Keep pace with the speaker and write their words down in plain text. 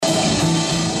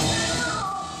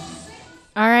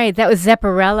All right, that was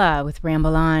Zepparella with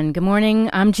Ramble On. Good morning,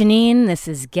 I'm Janine. This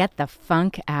is Get the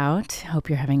Funk Out. Hope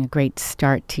you're having a great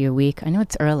start to your week. I know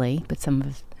it's early, but some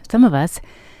of us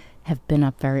have been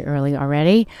up very early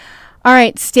already. All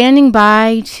right, standing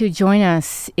by to join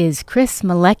us is Chris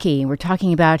Malecki. We're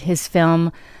talking about his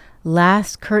film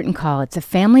Last Curtain Call. It's a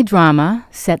family drama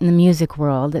set in the music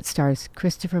world that stars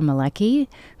Christopher Malecki,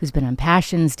 who's been on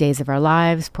Passions, Days of Our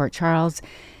Lives, Port Charles,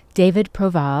 David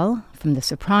Proval from The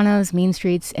Sopranos, Mean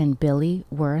Streets, and Billy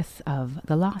Wirth of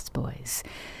The Lost Boys.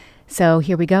 So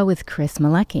here we go with Chris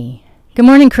Malecki. Good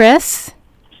morning, Chris.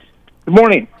 Good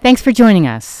morning. Thanks for joining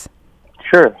us.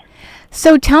 Sure.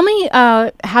 So tell me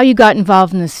how you got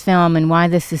involved in this film and why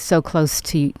this is so close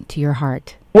to your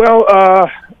heart. Well,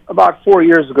 about 4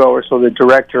 years ago or so, the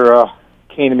director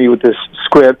came to me with this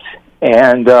script,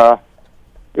 and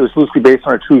it was loosely based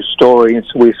on a true story, and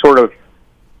so we sort of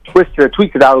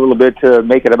tweaked it out a little bit to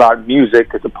make it about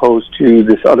music as opposed to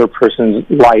this other person's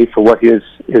life or what his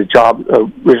job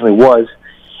originally was.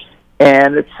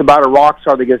 And it's about a rock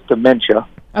star that gets dementia.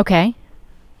 Okay.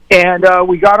 And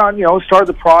we got on, started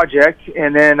the project,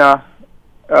 and then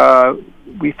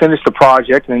we finished the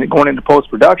project, and then going into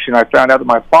post-production, I found out that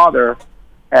my father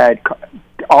had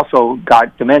also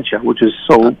got dementia, which is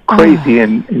so crazy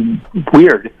and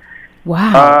weird.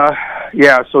 Wow.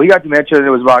 Yeah, so he got dementia, and it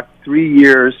was about 3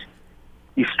 years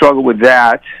he struggled with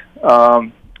that.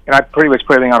 And I pretty much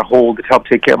put everything on hold to help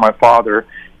take care of my father,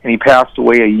 and he passed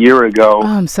away a year ago. Oh,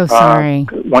 I'm so sorry.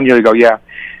 1 year ago, yeah.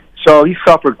 So he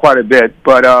suffered quite a bit,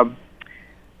 but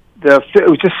the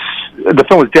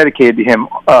film was dedicated to him.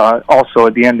 Also,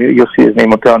 at the end, you'll see his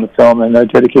name up there on the film, and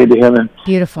dedicated to him. And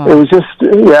beautiful. It was just,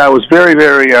 it was very,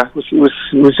 very. It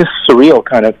was just surreal,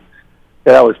 kind of,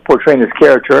 that I was portraying this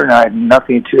character, and I had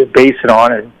nothing to base it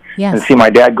on, and see my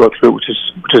dad go through it, which is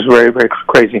very, very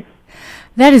crazy.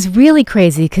 That is really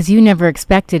crazy because you never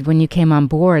expected when you came on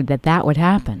board that would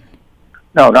happen.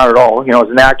 No, not at all. As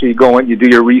an actor, you go in, you do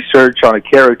your research on a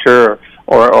character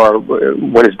or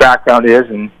what his background is,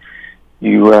 and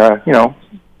you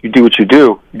do what you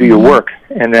do. You do your work.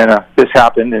 And then this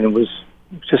happened, and it was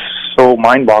just so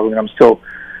mind-boggling. I'm still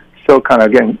kind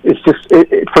of getting. It's just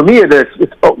for me.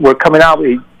 We're coming out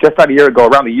just not a year ago,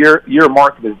 around the year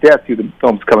mark of his death. The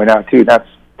film's coming out too. That's,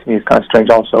 to me, is kind of strange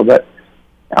also. But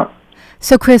yeah.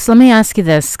 So, Chris, let me ask you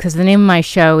this, because the name of my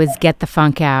show is Get the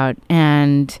Funk Out,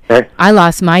 and I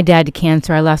lost my dad to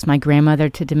cancer. I lost my grandmother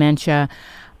to dementia.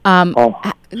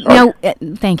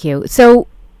 Thank you. So,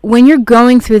 when you're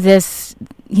going through this,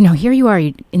 here you are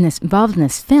involved in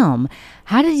this film.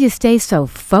 How did you stay so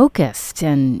focused?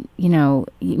 And, you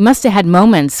must have had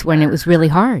moments when it was really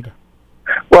hard.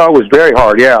 Well, it was very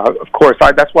hard, yeah. Of course,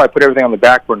 that's why I put everything on the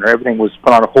back burner. Everything was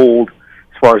put on hold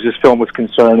as far as this film was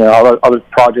concerned, and all other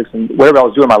projects and whatever I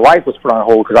was doing in my life was put on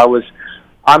hold because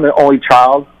I'm the only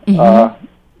child, and I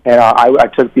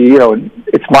took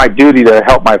it's my duty to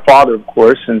help my father, of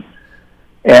course, and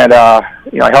I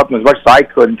helped him as much as I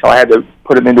could until I had to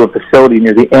put him into a facility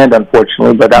near the end,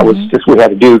 unfortunately. But that was just what we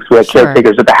had to do because we had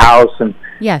caretakers at the house, and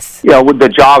with the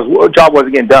job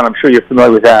wasn't getting done. I'm sure you're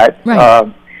familiar with that. Right.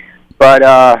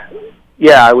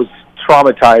 It was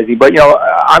traumatizing. But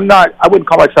I wouldn't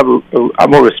call myself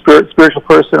I'm more of a spiritual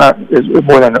person,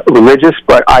 more than religious.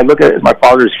 But I look at it as my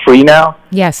father is free now.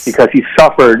 Yes. Because he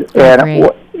suffered, and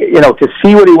to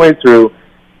see what he went through,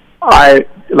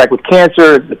 like with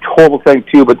cancer, it's a horrible thing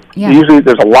too, but usually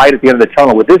there's a light at the end of the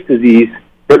tunnel. With this disease,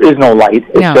 there is no light.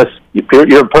 It's just,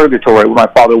 you're in purgatory, where my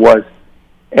father was,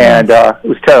 and it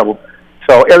was terrible.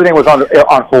 So everything was on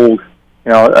hold.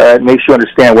 It makes you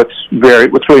understand what's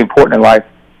really important in life,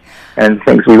 and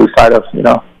things we lose sight of,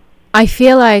 I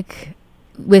feel like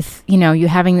with, you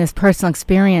having this personal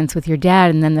experience with your dad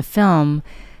and then the film,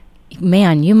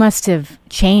 man, you must have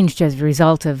changed as a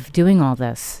result of doing all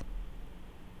this.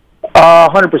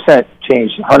 100%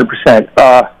 changed,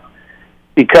 100%.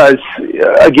 Because,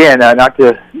 again, not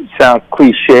to sound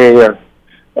cliche, or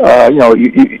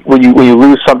when you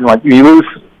lose something like you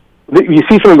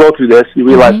see someone go through this, you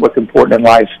realize what's important in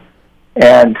life,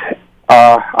 and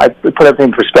I put everything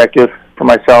in perspective for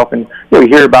myself. And you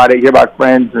hear about it, you hear about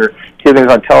friends, or hear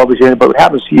things on television, but what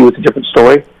happens to you is a different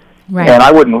story. Right. And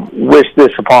I wouldn't wish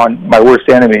this upon my worst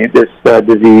enemy, this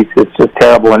disease. It's just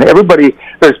terrible. And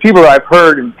there's people that I've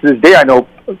heard, and to this day I know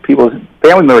people's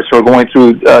family members who are going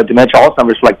through dementia,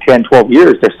 Alzheimer's for like 10, 12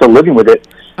 years. They're still living with it.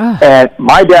 And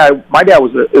my dad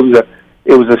was a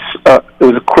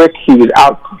quick, he was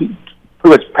out pretty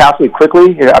much passed away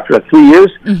quickly after 3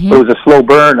 years. But it was a slow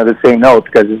burn of the same note,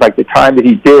 because it's like the time that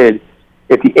he did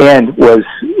at the end was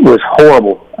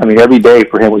horrible. I mean, every day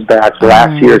for him was bad. So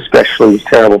last year especially was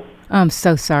terrible. I'm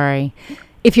so sorry.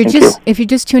 If you're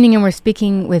just tuning in, we're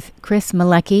speaking with Chris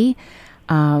Malecki,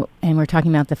 and we're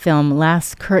talking about the film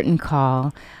Last Curtain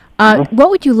Call. What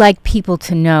would you like people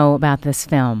to know about this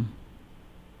film?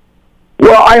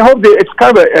 Well, I hope that it's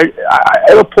kind of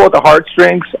it'll pull at the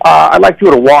heartstrings. I'd like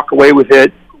people to walk away with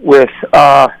it with,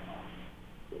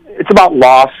 it's about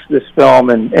loss, this film,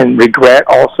 and regret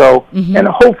also. Mm-hmm. And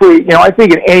hopefully, I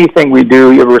think in anything we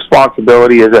do, you have a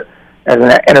responsibility as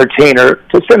an entertainer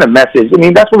to send a message. I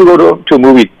mean, that's when we go to a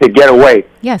movie to get away.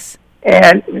 Yes.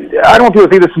 And I don't want people to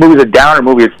think this movie is a downer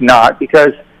movie. It's not,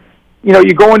 because,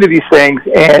 you go into these things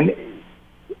and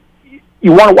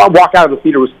you want to walk out of the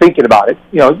theater with thinking about it.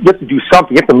 You have to do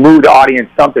something. You have to move the audience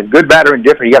something. Good, bad, or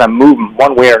indifferent. You got to move them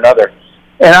one way or another.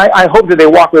 And I hope that they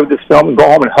walk away with this film and go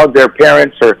home and hug their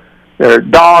parents or their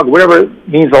dog, whatever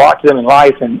means a lot to them in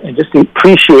life, and just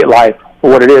appreciate life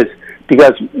for what it is.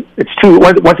 Because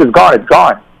once it's gone, it's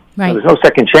gone. Right. So there's no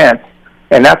second chance.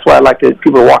 And that's what I'd like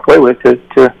people to walk away with, to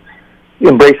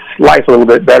embrace life a little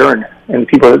bit better and the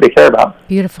people that they care about.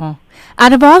 Beautiful.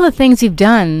 Out of all the things you've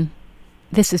done,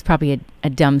 this is probably a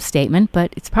dumb statement,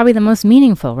 but it's probably the most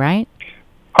meaningful, right?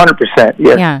 100%,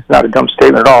 yes. Yeah. It's not a dumb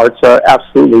statement at all. It's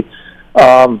absolutely.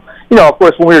 Of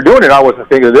course, when we were doing it, I wasn't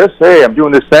thinking of this. Hey, I'm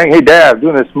doing this thing. Hey, Dad, I'm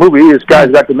doing this movie. This guy's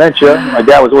got dementia. My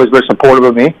dad was always very supportive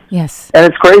of me. Yes. And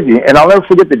it's crazy. And I'll never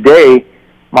forget the day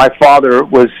my father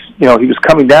was, he was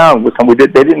coming down with something. They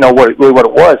didn't know what it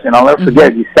was. And I'll never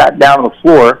forget, he sat down on the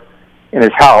floor in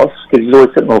his house, because he's always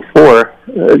sitting on the floor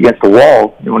against the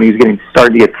wall when he was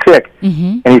starting to get sick.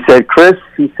 Mm-hmm. And he said, Chris,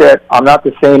 he said, I'm not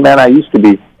the same man I used to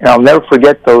be. And I'll never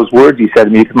forget those words he said to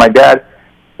me, because my dad,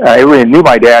 everybody knew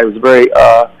my dad was a very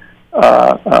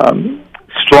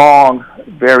strong,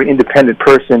 very independent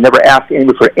person, never asked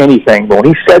anybody for anything. But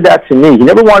when he said that to me, he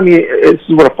never wanted me, this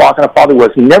is what a kind of father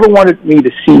was, he never wanted me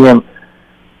to see him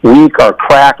weak or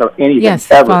crack or anything. Yes,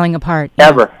 ever. Falling apart.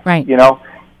 Ever. Yeah, right.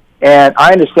 And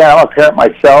I understand, I'm a parent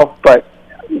myself, but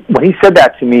when he said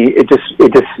that to me, it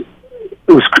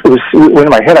went in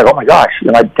my head. I go, oh my gosh,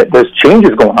 there's changes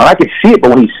going on. I could see it,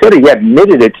 but when he said it, he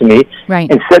admitted it to me,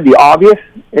 right, and said the obvious.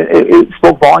 It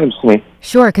spoke volumes to me.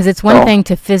 Sure, because it's one thing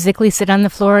to physically sit on the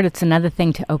floor, it's another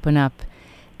thing to open up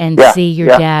and see your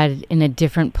dad in a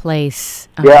different place.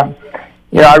 I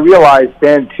realized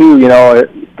then too. He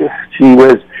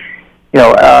was.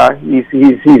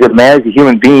 He's a man, he's a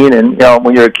human being, and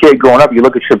when you're a kid growing up, you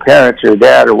look at your parents or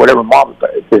dad or whatever, mom,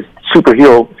 there's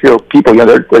superhero people.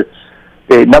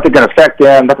 They nothing can affect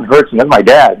them, nothing hurts them. That's my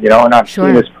dad, and I'm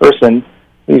seeing this person.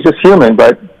 He's just human,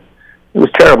 but it was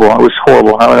terrible. It was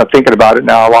horrible. I'm thinking about it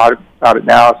now,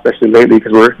 especially lately,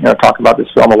 because we're talking about this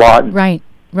film a lot. Right.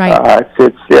 It's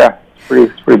pretty bad.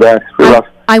 It's pretty rough.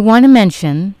 I want to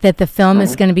mention that the film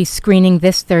is going to be screening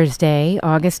this Thursday,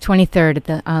 August 23rd, at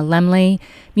the Laemmle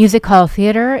Music Hall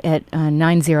Theater at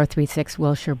 9036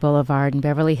 Wilshire Boulevard in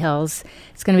Beverly Hills.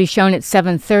 It's going to be shown at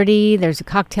 7:30. There's a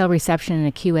cocktail reception and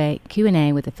a Q&A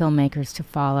with the filmmakers to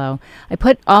follow. I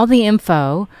put all the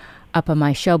info up on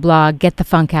my show blog,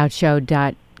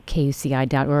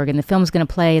 getthefunkoutShow.kuci.org, and the film is going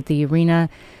to play at the Arena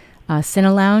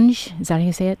Cine Lounge. Is that how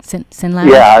you say it? Cine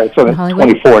Lounge? Yeah, it's on the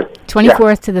 24th.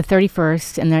 24th to the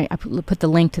 31st, and I put the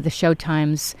link to the show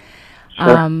times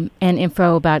and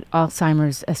info about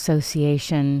Alzheimer's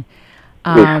Association.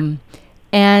 And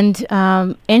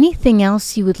anything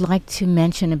else you would like to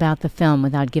mention about the film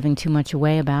without giving too much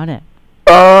away about it?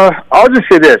 I'll just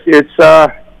say this. It's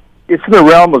in the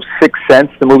realm of Sixth Sense,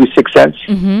 the movie Sixth Sense.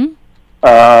 Mm-hmm.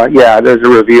 There's a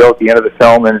reveal at the end of the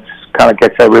film, and it's kind of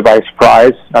gets everybody by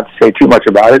surprise. Not to say too much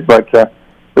about it, but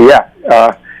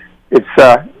it's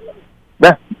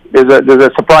there's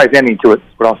a surprise ending to it.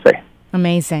 Is what I'll say.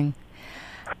 Amazing.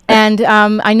 And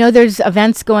I know there's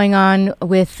events going on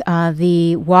with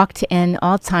the Walk to End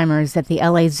Alzheimer's at the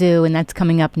LA Zoo, and that's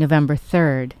coming up November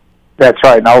 3rd. That's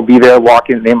right, and I'll be there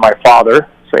walking in the name of my father.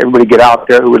 So everybody get out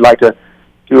there who would like to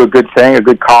do a good thing, a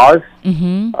good cause.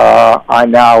 Mm-hmm.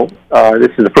 I'm now,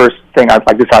 this is the first thing I've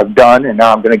done, and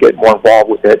now I'm going to get more involved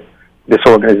with it, this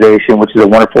organization, which is a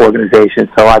wonderful organization.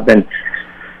 So I've been,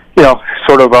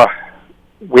 sort of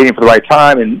waiting for the right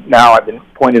time, and now I've been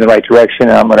pointing in the right direction,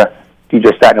 and I'm going to do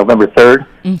just that November 3rd.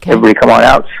 Okay. Everybody come on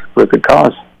out for a good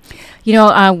cause.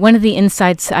 One of the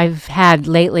insights I've had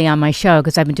lately on my show,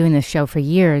 because I've been doing this show for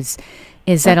years,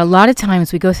 is that a lot of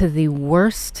times we go through the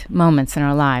worst moments in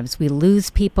our lives. We lose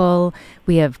people,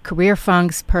 we have career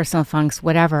funks, personal funks,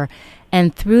 whatever.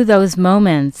 And through those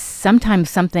moments, sometimes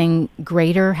something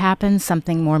greater happens,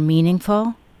 something more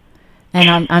meaningful.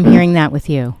 And I'm hearing that with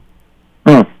you.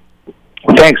 Well,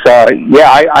 thanks.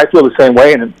 I feel the same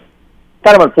way. And it's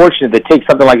kind of unfortunate that it takes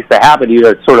something like this to happen to you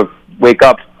to sort of wake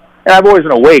up. And I've always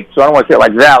been awake, so I don't want to say it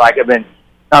like that. Like I've been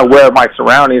not aware of my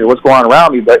surroundings or what's going on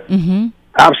around me, but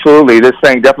absolutely, this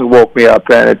thing definitely woke me up,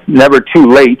 and it's never too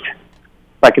late.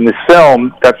 Like in this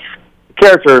film, that's the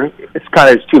character, it's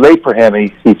kind of too late for him,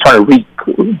 and he's trying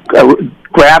to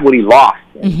grab what he lost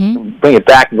and bring it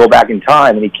back and go back in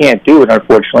time, and he can't do it,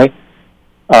 unfortunately.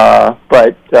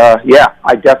 But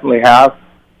I definitely have.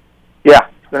 Yeah,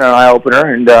 it's been an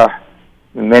eye-opener, and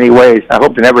in many ways, I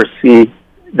hope to never see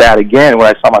that again,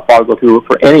 what I saw my father go through,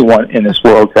 for anyone in this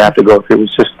world to have to go through. It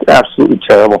was just absolutely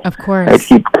terrible. Of course. I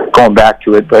keep going back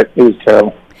to it, but it was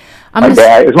terrible.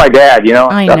 It was my dad, you know.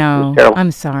 I know.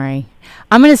 I'm sorry.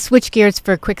 I'm going to switch gears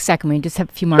for a quick second. We just have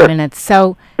a few more minutes.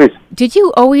 So, did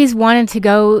you always wanted to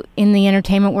go in the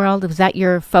entertainment world? Was that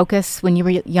your focus when you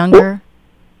were younger?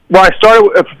 Well, I started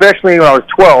professionally when I was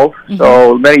 12,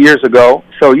 so many years ago.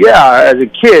 So, yeah, as a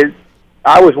kid,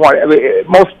 I always wanted,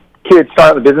 most kids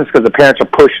start in the business because the parents are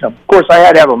pushing them. Of course, I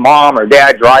had to have a mom or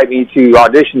dad drive me to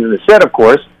auditions in the set, of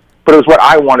course, but it was what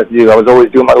I wanted to do. I was always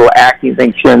doing my little acting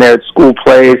things here and there at school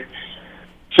plays.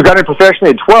 So got in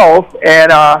professionally at 12,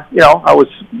 and, I was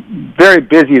very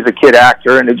busy as a kid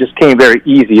actor, and it just came very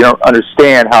easy. You don't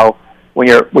understand how, when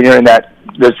you're in that,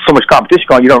 there's so much competition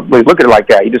going, you don't really look at it like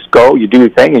that. You just go, you do your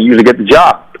thing, and you usually get the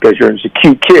job because you're a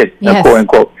cute kid, quote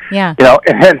unquote. Yeah.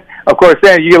 And then, of course,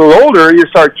 then you get a little older, you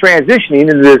start transitioning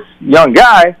into this young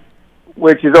guy,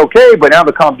 which is okay, but now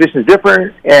the competition is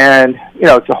different, and,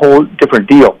 it's a whole different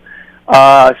deal.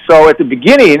 So at the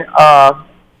beginning,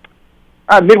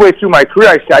 midway through my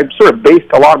career, I sort of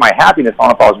based a lot of my happiness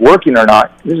on if I was working or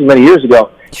not. This was many years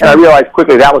ago. Sure. And I realized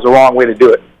quickly that was the wrong way to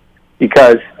do it,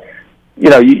 because,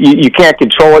 you can't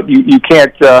control it. You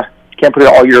can't put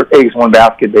all your eggs in one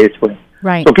basket, basically.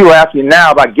 Right. So people ask me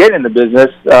now about getting in the business.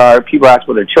 People ask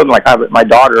for their children. Like I have my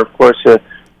daughter, of course, who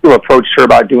approached her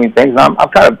about doing things. And I'm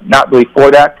kind of not really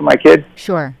for that for my kid.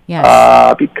 Sure.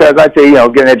 Yes. Because I'd say,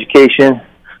 get an education,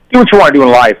 do what you want to do in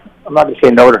life. I'm not going to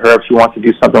say no to her if she wants to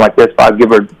do something like this, but I'd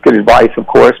give her good advice, of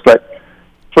course. But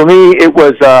for me, it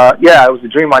was, it was a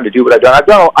dream of mine to do what I've done.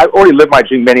 I've already lived my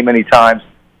dream many, many times.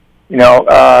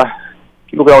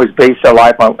 People can always base their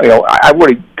life on, I've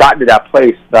already gotten to that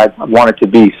place that I wanted to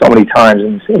be so many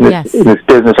times in this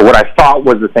business, or what I thought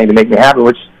was the thing to make me happy,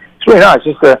 which it's really not.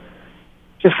 It's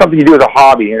just something you do as a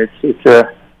hobby, and it's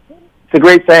a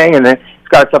great thing, and it's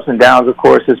got its ups and downs, of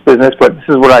course, this business, but this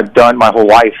is what I've done my whole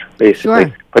life, basically.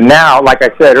 Sure. But now, like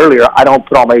I said earlier, I don't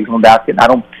put all my eggs in one basket. I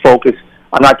don't focus.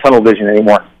 I'm not tunnel vision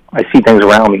anymore. I see things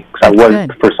around me, because I was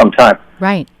for some time.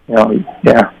 Right. You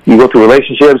go through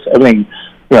relationships, everything.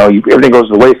 Everything goes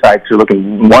to the wayside because you're looking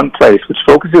in one place, which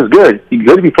focus is good. It's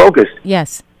good to be focused.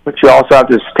 Yes. But you also have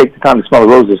to take the time to smell the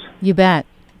roses. You bet.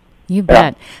 You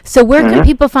bet. So where can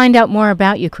people find out more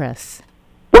about you, Chris?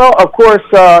 Well, of course,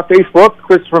 Facebook,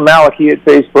 Christopher Malachy at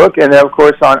Facebook, and then, of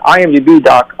course, on IMDb.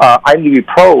 IMDb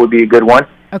Pro would be a good one.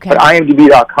 Okay. But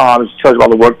IMDb.com tells you all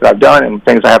the work that I've done and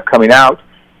things I have coming out.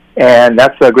 And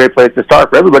that's a great place to start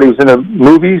for everybody who's into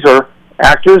movies or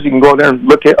actors. You can go there and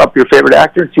look up your favorite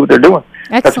actor and see what they're doing.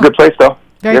 Excellent. That's a good place, though.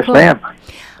 Very cool. Yes, ma'am.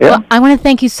 Yeah. Well, I want to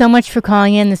thank you so much for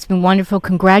calling in. It's been wonderful.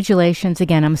 Congratulations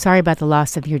again. I'm sorry about the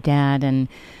loss of your dad, and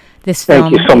this film.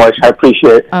 Thank you so much. I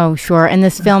appreciate it. Oh, sure. And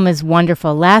this film is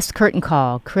wonderful. Last Curtain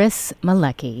Call, Chris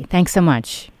Malecki. Thanks so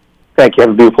much. Thank you.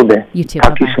 Have a beautiful day. You too.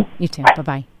 Talk to you Bye-bye. soon. You too.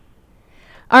 Bye-bye.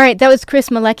 All right, that was Chris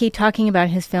Malecki talking about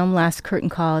his film Last Curtain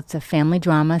Call. It's a family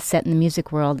drama set in the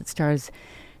music world. It stars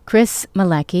Chris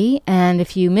Malecki, and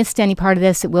if you missed any part of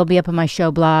this, it will be up on my show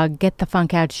blog,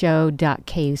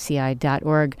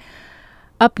 getthefunkoutshow.kuci.org.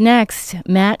 Up next,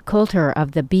 Matt Coulter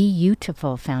of the Be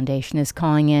Beautiful Foundation is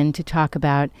calling in to talk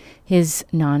about his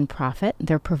nonprofit.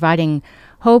 They're providing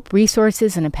hope,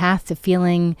 resources, and a path to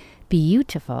feeling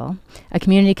beautiful, a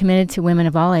community committed to women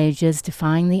of all ages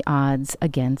defying the odds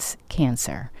against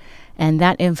cancer. And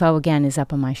that info, again, is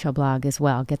up on my show blog as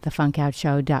well,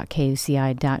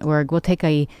 getthefunkoutshow.kuci.org. We'll take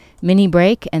a mini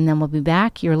break, and then we'll be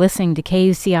back. You're listening to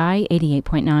KUCI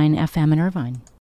 88.9 FM in Irvine.